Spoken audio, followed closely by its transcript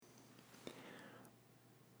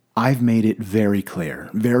I've made it very clear,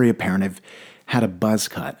 very apparent. I've had a buzz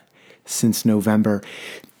cut since November.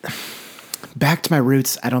 Back to my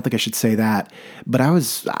roots, I don't think I should say that, but I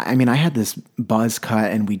had this buzz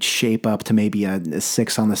cut and we'd shape up to maybe a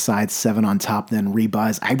 6 on the side, 7 on top, then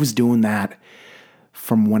rebuzz. I was doing that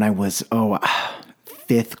from when I was,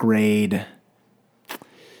 5th grade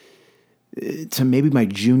to maybe my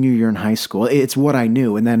junior year in high school. It's what I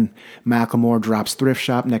knew. And then Macklemore drops Thrift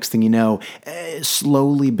Shop. Next thing you know,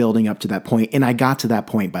 slowly building up to that point. And I got to that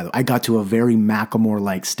point, by the way. I got to a very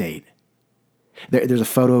Macklemore-like state. There's a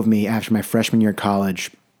photo of me after my freshman year of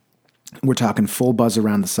college. We're talking full buzz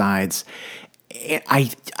around the sides.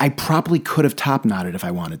 I probably could have top knotted if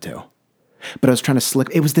I wanted to. But I was trying to slick.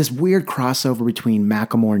 It was this weird crossover between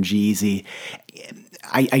Macklemore and G-Eazy.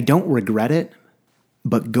 I don't regret it,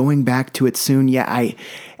 but going back to it soon, I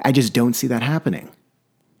just don't see that happening.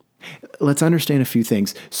 Let's understand a few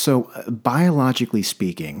things. So biologically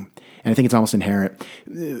speaking, and I think it's almost inherent,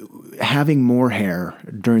 having more hair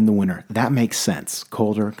during the winter, that makes sense.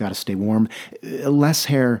 Colder, got to stay warm. Less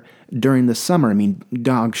hair during the summer. I mean,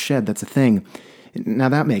 dogs shed, that's a thing. Now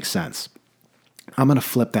that makes sense. I'm going to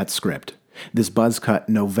flip that script. This buzz cut,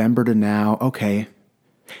 November to now, okay,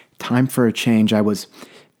 time for a change. I was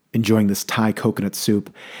enjoying this Thai coconut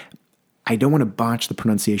soup. I don't want to botch the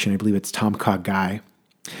pronunciation. I believe it's Tom Kha Gai.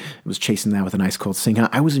 I was chasing that with an ice cold Singha.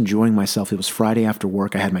 I was enjoying myself. It was Friday after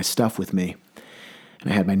work. I had my stuff with me,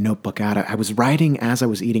 and I had my notebook out. I was writing as I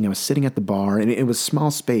was eating. I was sitting at the bar, and it was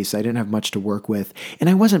small space. I didn't have much to work with, and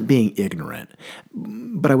I wasn't being ignorant,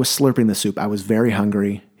 but I was slurping the soup. I was very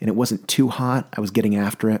hungry, and it wasn't too hot. I was getting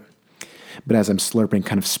after it. But as I'm slurping,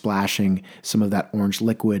 kind of splashing some of that orange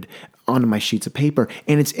liquid onto my sheets of paper.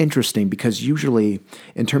 And it's interesting because usually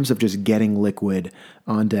in terms of just getting liquid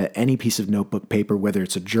onto any piece of notebook paper, whether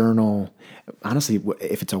it's a journal, honestly,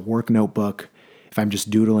 if it's a work notebook, if I'm just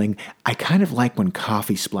doodling, I kind of like when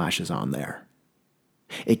coffee splashes on there.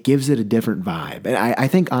 It gives it a different vibe. And I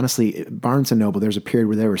think, honestly, Barnes & Noble, there's a period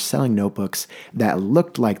where they were selling notebooks that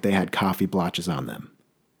looked like they had coffee blotches on them.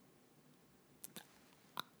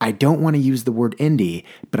 I don't want to use the word indie,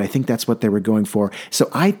 but I think that's what they were going for. So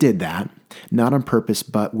I did that, not on purpose,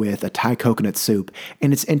 but with a Thai coconut soup.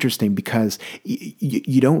 And it's interesting because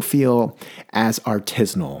you don't feel as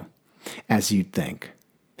artisanal as you'd think.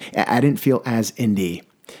 I didn't feel as indie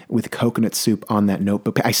with coconut soup on that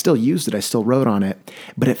notebook. I still used it. I still wrote on it,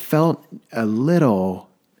 but it felt a little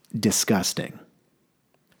disgusting.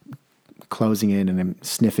 Closing it and I'm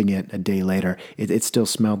sniffing it a day later. It still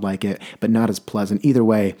smelled like it, but not as pleasant. Either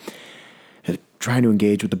way, trying to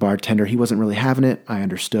engage with the bartender, he wasn't really having it. I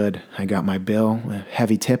understood. I got my bill, a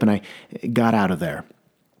heavy tip, and I got out of there.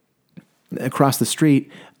 Across the street,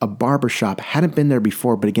 a barber shop. Hadn't been there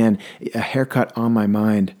before, but again, a haircut on my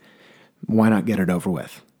mind. Why not get it over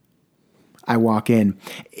with? I walk in,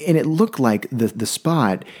 and it looked like the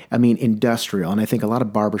spot, industrial. And I think a lot of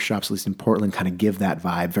barbershops, at least in Portland, kind of give that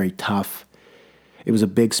vibe, very tough. It was a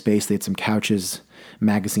big space. They had some couches,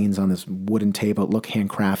 magazines on this wooden table. It looked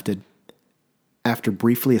handcrafted. After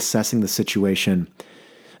briefly assessing the situation,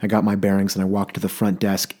 I got my bearings and I walked to the front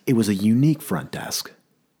desk. It was a unique front desk.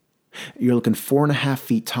 You're looking 4.5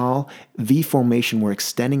 feet tall, V formation. We're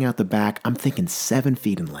extending out the back. I'm thinking 7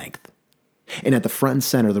 feet in length. And at the front and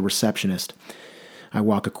center, the receptionist. I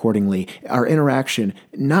walk accordingly. Our interaction,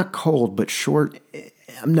 not cold, but short.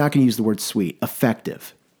 I'm not going to use the word sweet.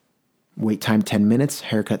 Effective. Wait time 10 minutes,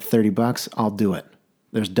 haircut $30. I'll do it.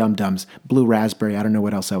 There's Dum-Dums, blue raspberry. I don't know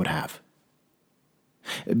what else I would have.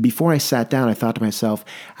 Before I sat down, I thought to myself,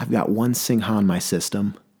 I've got one Singha in my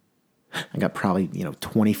system. I got probably,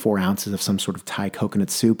 24 ounces of some sort of Thai coconut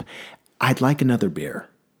soup. I'd like another beer.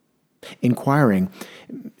 Inquiring,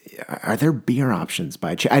 are there beer options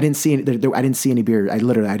by chance? I didn't see any beer. I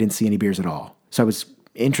didn't see any beers at all. So it was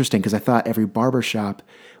interesting because I thought every barber shop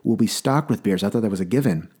will be stocked with beers. I thought that was a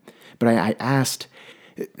given. But I asked,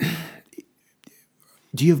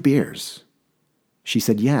 do you have beers? She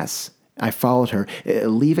said yes. I followed her,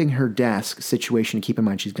 leaving her desk situation. Keep in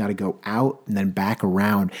mind, she's got to go out and then back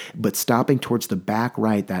around. But stopping towards the back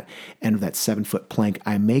right, that end of that 7-foot plank,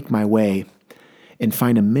 I make my way and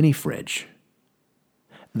find a mini fridge.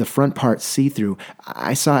 The front part see-through.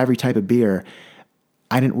 I saw every type of beer.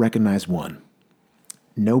 I didn't recognize one.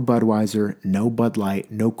 No Budweiser, no Bud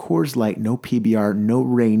Light, no Coors Light, no PBR, no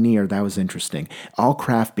Rainier. That was interesting. All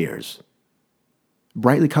craft beers.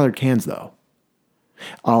 Brightly colored cans, though.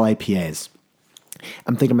 All IPAs.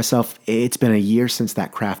 I'm thinking to myself, it's been a year since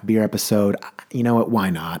that craft beer episode. You know what? Why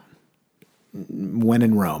not? When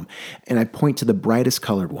in Rome. And I point to the brightest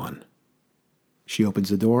colored one. She opens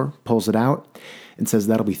the door, pulls it out, and says,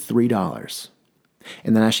 that'll be $3.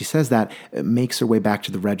 And then as she says that, makes her way back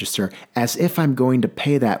to the register as if I'm going to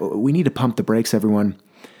pay that. We need to pump the brakes, everyone.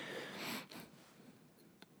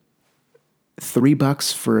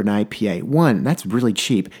 $3 for an IPA. One, that's really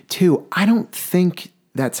cheap. Two, I don't think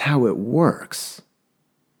that's how it works.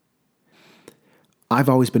 I've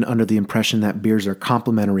always been under the impression that beers are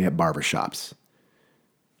complimentary at barbershops.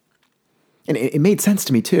 And it made sense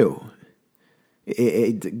to me too.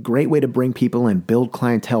 It's a great way to bring people in, build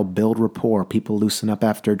clientele, build rapport. People loosen up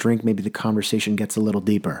after a drink. Maybe the conversation gets a little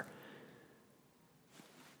deeper.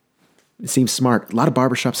 It seems smart. A lot of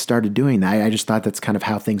barbershops started doing that. I just thought that's kind of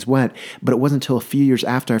how things went. But it wasn't until a few years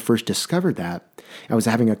after I first discovered that. I was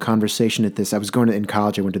having a conversation at this. I was in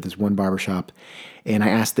college. I went to this one barbershop, and I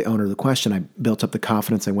asked the owner the question. I built up the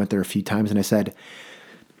confidence. I went there a few times, and I said,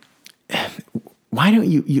 why don't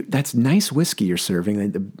you that's nice whiskey you're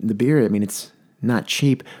serving. The beer, I mean, it's not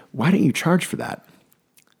cheap. Why don't you charge for that?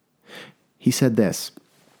 He said this: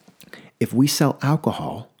 if we sell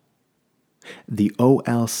alcohol, the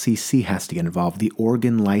OLCC has to get involved. The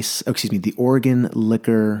Oregon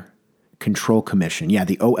Liquor Control Commission. Yeah,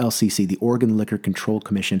 the OLCC, the Oregon Liquor Control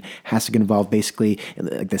Commission, has to get involved, basically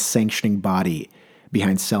like the sanctioning body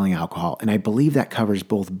behind selling alcohol. And I believe that covers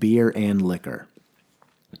both beer and liquor.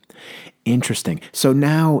 Interesting. So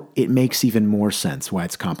now it makes even more sense why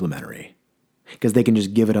it's complimentary, because they can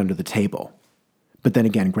just give it under the table. But then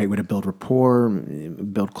again, great way to build rapport,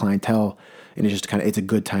 build clientele, and it's a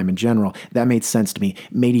good time in general. That made sense to me.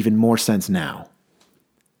 Made even more sense now.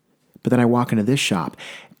 But then I walk into this shop.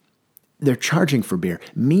 They're charging for beer,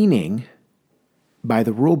 meaning by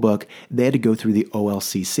the rule book, they had to go through the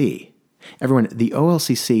OLCC. Everyone, the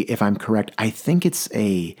OLCC, if I'm correct, I think it's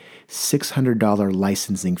a $600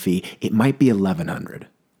 licensing fee. It might be $1,100.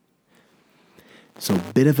 So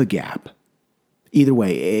a bit of a gap. Either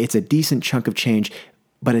way, it's a decent chunk of change,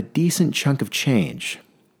 but a decent chunk of change.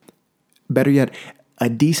 Better yet, a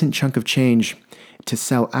decent chunk of change to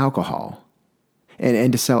sell alcohol.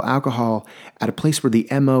 And to sell alcohol at a place where the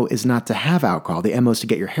MO is not to have alcohol. The MO is to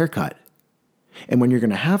get your hair cut. And when you're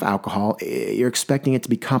going to have alcohol, you're expecting it to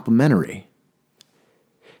be complimentary.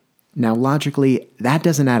 Now, logically, that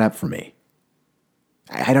doesn't add up for me.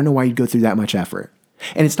 I don't know why you'd go through that much effort.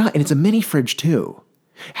 And it's a mini fridge too.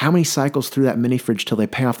 How many cycles through that mini fridge till they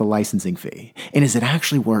pay off the licensing fee? And is it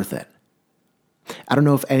actually worth it? I don't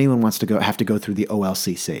know if anyone wants to have to go through the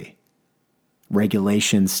OLCC.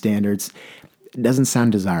 Regulations, standards, it doesn't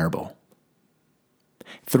sound desirable.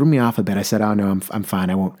 Threw me off a bit. I said, "Oh no, I'm fine.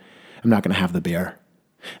 I'm not going to have the beer."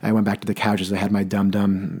 I went back to the couch as I had my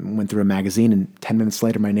dum-dum, went through a magazine, and 10 minutes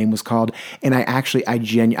later my name was called. And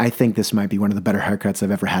I think this might be one of the better haircuts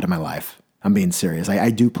I've ever had in my life. I'm being serious.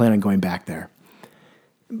 I do plan on going back there.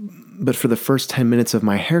 But for the first 10 minutes of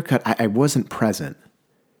my haircut, I wasn't present.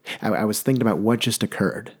 I was thinking about what just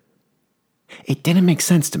occurred. It didn't make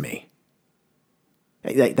sense to me.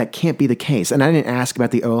 That can't be the case. And I didn't ask about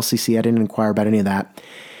the OLCC. I didn't inquire about any of that.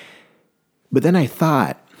 But then I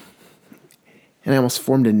thought, and I almost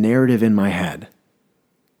formed a narrative in my head.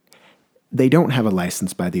 They don't have a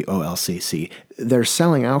license by the OLCC. They're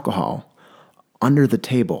selling alcohol under the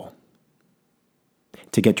table.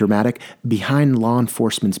 To get dramatic, behind law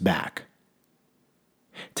enforcement's back.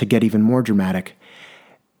 To get even more dramatic,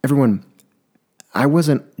 everyone, I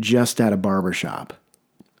wasn't just at a barbershop.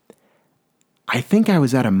 I think I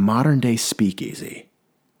was at a modern-day speakeasy.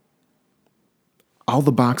 All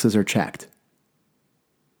the boxes are checked.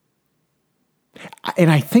 And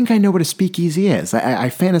I think I know what a speakeasy is. I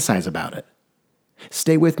fantasize about it.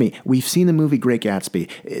 Stay with me. We've seen the movie Great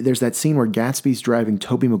Gatsby. There's that scene where Gatsby's driving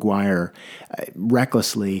Tobey Maguire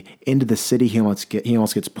recklessly into the city. He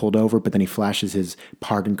almost gets pulled over, but then he flashes his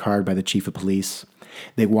pardon card by the chief of police.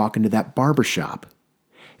 They walk into that barbershop.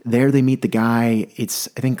 There they meet the guy. It's,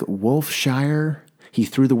 I think, Wolfshire. He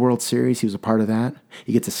threw the World Series. He was a part of that.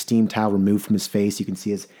 He gets a steam towel removed from his face. You can see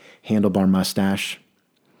his handlebar mustache.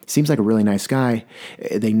 Seems like a really nice guy.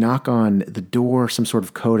 They knock on the door, some sort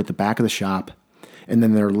of code at the back of the shop, and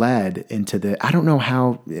then they're led into I don't know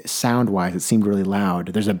how, sound-wise, it seemed really loud.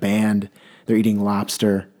 There's a band. They're eating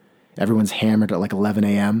lobster. Everyone's hammered at like 11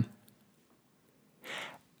 a.m.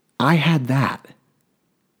 I had that.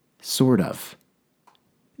 Sort of.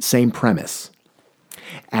 Same premise.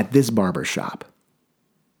 At this barber shop.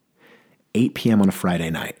 8 p.m. on a Friday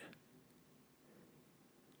night.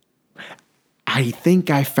 I think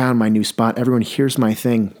I found my new spot. Everyone, here's my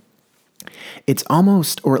thing. It's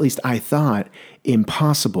almost, or at least I thought,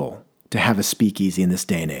 impossible to have a speakeasy in this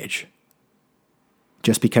day and age.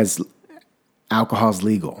 Just because alcohol's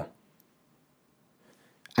legal.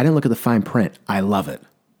 I didn't look at the fine print. I love it.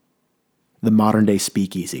 The modern day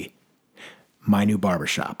speakeasy. my new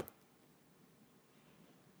barbershop.